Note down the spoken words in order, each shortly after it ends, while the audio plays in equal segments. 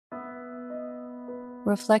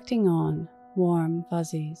Reflecting on warm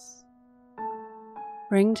fuzzies.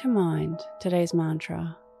 Bring to mind today's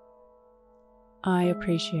mantra, I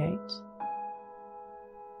appreciate.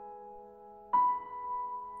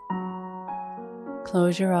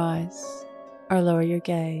 Close your eyes or lower your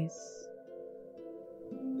gaze.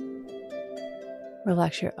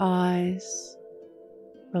 Relax your eyes,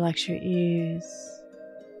 relax your ears,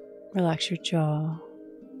 relax your jaw.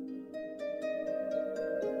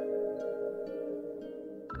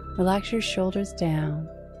 Relax your shoulders down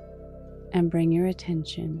and bring your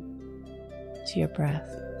attention to your breath.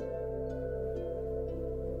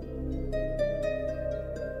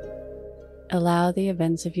 Allow the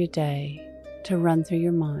events of your day to run through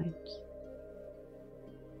your mind,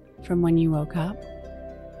 from when you woke up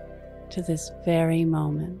to this very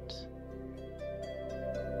moment,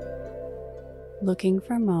 looking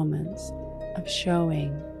for moments of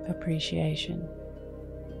showing appreciation.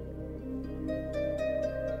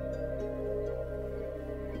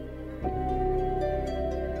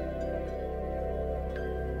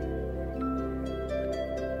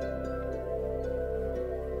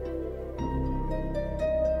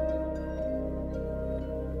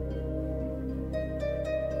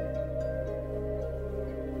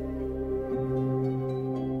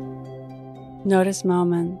 Notice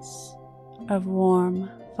moments of warm,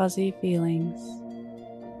 fuzzy feelings.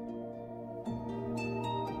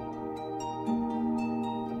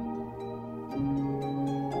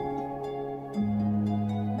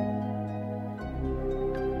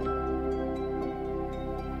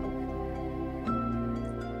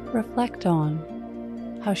 Reflect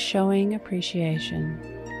on how showing appreciation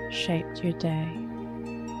shaped your day.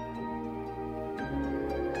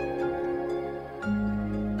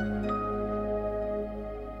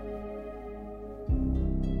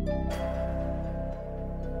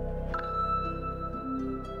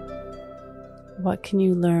 What can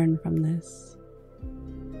you learn from this?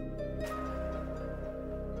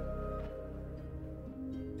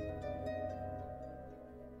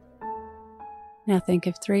 Now think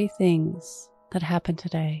of 3 things that happened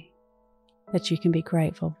today that you can be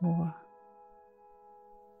grateful for.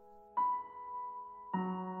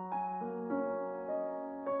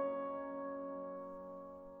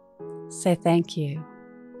 Say thank you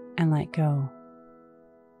and let go.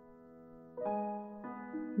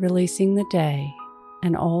 Releasing the day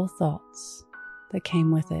and all thoughts that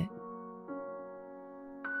came with it.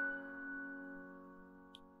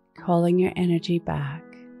 Calling your energy back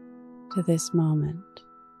to this moment.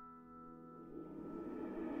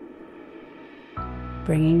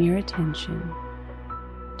 Bringing your attention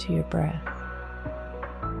to your breath.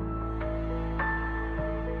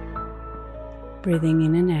 Breathing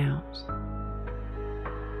in and out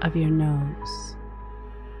of your nose.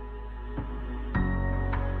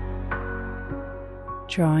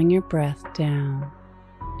 Drawing your breath down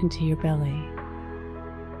into your belly,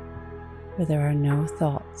 where there are no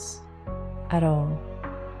thoughts at all.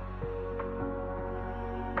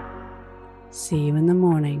 See you in the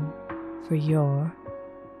morning for your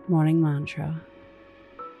morning mantra.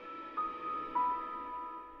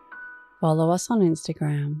 Follow us on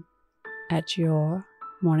Instagram at Your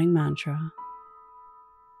Morning Mantra.